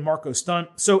Jungle Boy and Marco Stunt.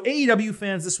 So AEW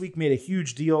fans this week made a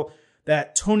huge deal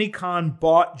that Tony Khan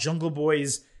bought Jungle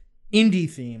Boy's indie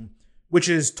theme, which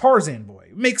is Tarzan Boy.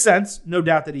 It makes sense. No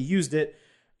doubt that he used it.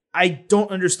 I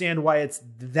don't understand why it's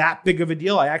that big of a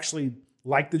deal. I actually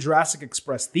like the Jurassic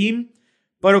Express theme.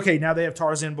 But okay, now they have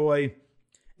Tarzan Boy.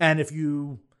 And if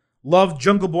you love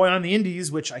Jungle Boy on the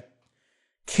indies, which I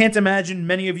can't imagine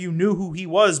many of you knew who he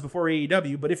was before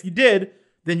AEW, but if you did,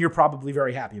 then you're probably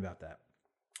very happy about that.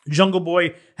 Jungle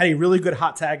Boy had a really good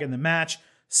hot tag in the match.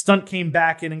 Stunt came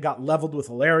back in and got leveled with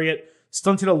a lariat.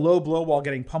 Stunt hit a low blow while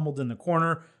getting pummeled in the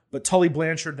corner, but Tully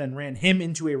Blanchard then ran him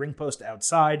into a ring post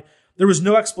outside. There was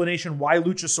no explanation why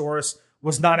Luchasaurus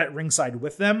was not at ringside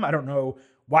with them. I don't know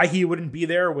why he wouldn't be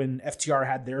there when FTR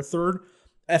had their third.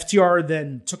 FTR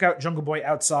then took out Jungle Boy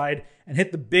outside and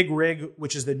hit the Big Rig,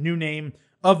 which is the new name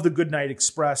of the Goodnight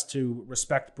Express to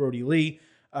respect Brody Lee,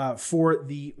 for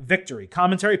the victory.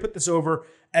 Commentary put this over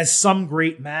as some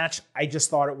great match. I just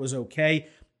thought it was okay.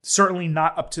 Certainly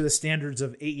not up to the standards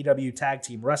of AEW Tag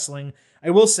Team Wrestling.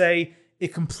 I will say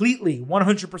it completely,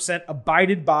 100%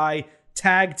 abided by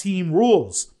tag team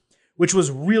rules, which was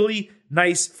really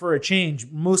nice for a change,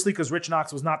 mostly because Rich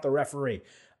Knox was not the referee.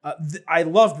 I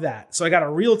loved that. So I got a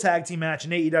real tag team match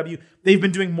in AEW. They've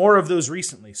been doing more of those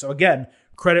recently. So again,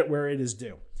 credit where it is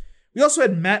due. We also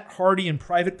had Matt Hardy and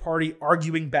Private Party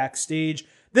arguing backstage.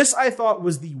 This, I thought,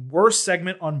 was the worst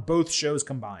segment on both shows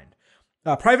combined.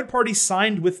 Private Party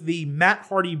signed with the Matt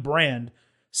Hardy brand.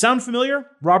 Sound familiar?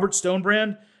 Robert Stone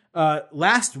brand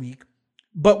last week,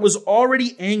 but was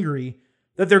already angry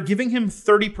that they're giving him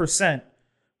 30%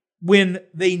 when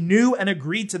they knew and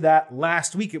agreed to that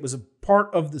last week. It was a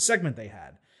part of the segment they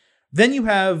had. Then you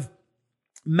have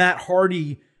Matt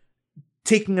Hardy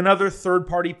taking another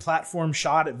third-party platform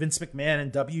shot at Vince McMahon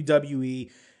and WWE,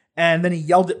 and then he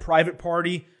yelled at Private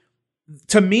Party.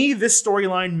 To me, this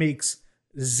storyline makes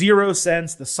zero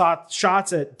sense. The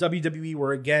shots at WWE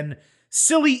were, again,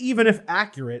 silly, even if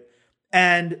accurate.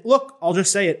 And look, I'll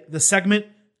just say it. The segment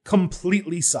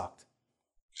completely sucked.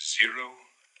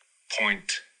 0.0.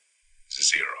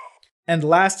 And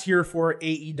last here for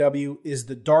AEW is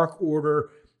the Dark Order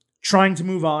trying to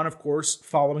move on, of course,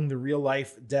 following the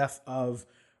real-life death of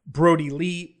Brody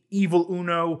Lee. Evil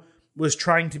Uno was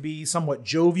trying to be somewhat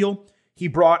jovial. He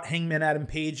brought Hangman Adam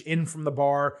Page in from the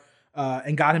bar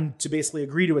and got him to basically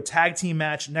agree to a tag team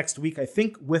match next week, I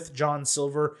think with John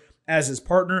Silver as his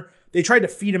partner. They tried to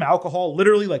feed him alcohol,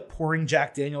 literally like pouring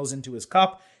Jack Daniels into his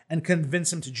cup, and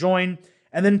convince him to join.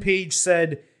 And then Page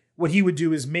said what he would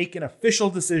do is make an official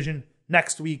decision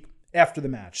next week after the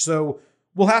match. So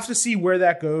we'll have to see where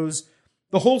that goes.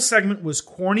 The whole segment was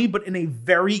corny, but in a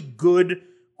very good,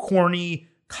 corny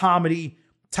comedy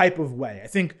type of way. I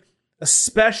think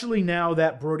especially now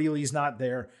that Brody Lee's not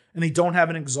there and they don't have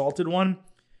an Exalted One,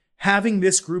 having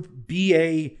this group be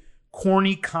a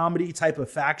corny comedy type of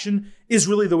faction is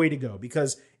really the way to go,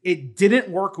 because it didn't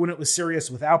work when it was serious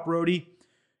without Brody.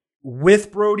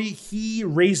 With Brody, he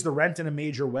raised the rent in a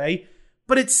major way,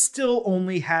 but it still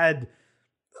only had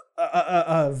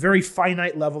a very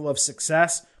finite level of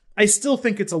success. I still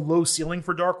think it's a low ceiling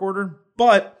for Dark Order,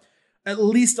 but at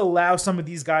least allow some of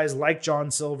these guys like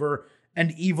John Silver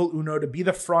and Evil Uno to be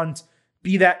the front,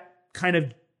 be that kind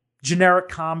of generic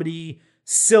comedy,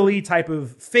 silly type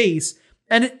of face,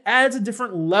 and it adds a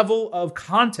different level of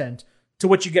content to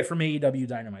what you get from AEW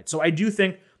Dynamite. So I do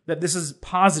think that this is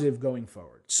positive going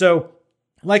forward. So,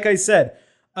 like I said,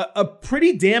 a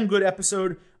pretty damn good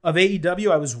episode of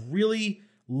AEW. I was really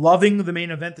loving the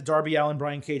main event, the Darby Allin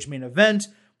Brian Cage main event,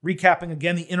 recapping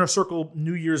again the Inner Circle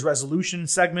New Year's resolution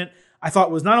segment. I thought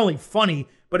was not only funny,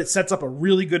 but it sets up a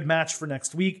really good match for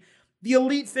next week. The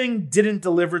Elite thing didn't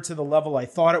deliver to the level I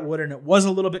thought it would, and it was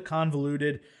a little bit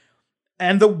convoluted.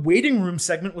 And the waiting room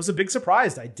segment was a big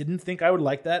surprise. I didn't think I would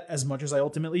like that as much as I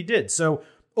ultimately did. So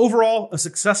overall, a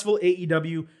successful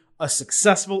AEW, a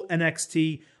successful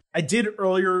NXT. I did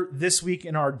earlier this week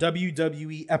in our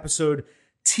WWE episode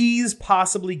tease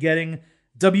possibly getting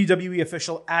WWE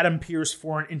official Adam Pearce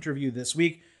for an interview this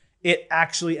week. It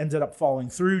actually ended up falling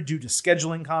through due to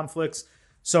scheduling conflicts.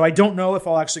 So I don't know if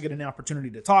I'll actually get an opportunity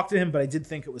to talk to him, but I did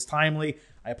think it was timely.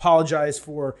 I apologize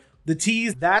for the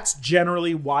tease. That's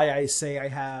generally why I say I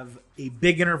have a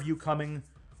big interview coming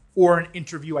or an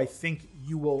interview I think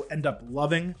you will end up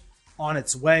loving on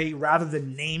its way rather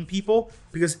than name people.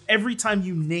 Because every time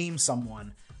you name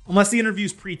someone, unless the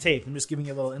interview's pre-taped, I'm just giving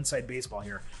you a little inside baseball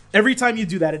here. Every time you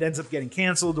do that, it ends up getting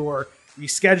canceled or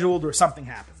rescheduled or something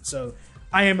happens. So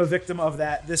I am a victim of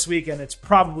that this week, and it's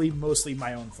probably mostly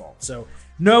my own fault. So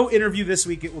no interview this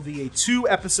week. It will be a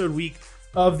 2-episode week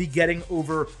of the Getting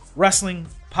Over Wrestling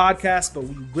podcast, but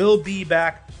we will be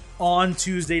back on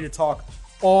Tuesday to talk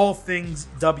all things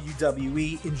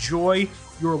WWE. Enjoy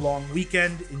your long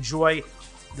weekend. Enjoy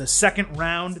the second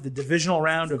round, the divisional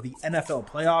round of the NFL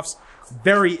playoffs.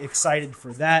 Very excited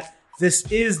for that. This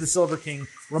is the Silver King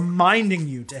reminding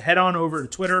you to head on over to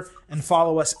Twitter and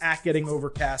follow us at Getting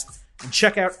Overcast and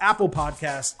check out Apple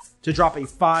Podcasts to drop a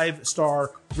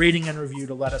 5-star rating and review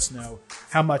to let us know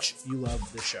how much you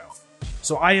love the show.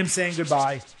 So I am saying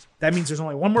goodbye. That means there's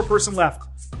only one more person left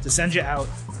to send you out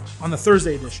on the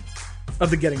Thursday edition of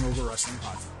the Getting Over Wrestling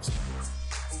podcast.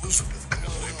 Elizabeth, come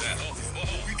on.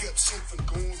 We got something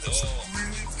going that's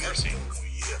really mercy. Oh,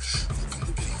 yeah. Welcome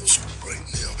to Video School right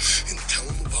now and tell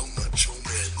them about Macho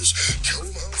Madness. Tell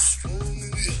them how strong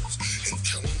it is and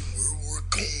tell them where we're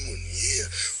going. Yeah.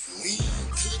 We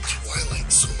to the Twilight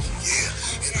Zone. Yeah.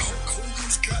 And how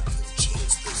Hogan's got no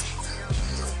chance.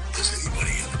 Does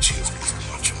anybody have a chance against the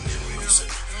Macho Man Randy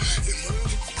Savage? And one of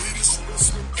the greatest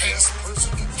wrestler, past,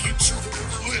 present, and future that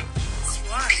ever lived.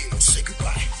 Okay, now say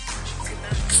goodbye.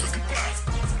 Say goodbye.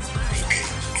 Okay,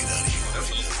 get out of here. That's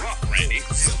a little rough, Randy.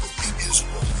 Yeah, but it is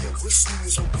rough. Yeah, wrestling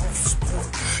is a rough sport.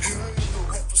 And I am the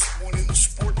roughest one in the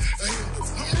sport. I am the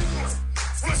 #1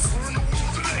 wrestler in the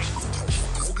world today.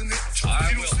 Tell Hogan that.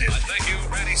 I will. I thank you,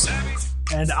 Randy Savage.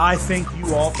 And I thank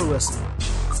you all for listening.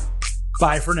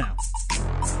 Bye for now.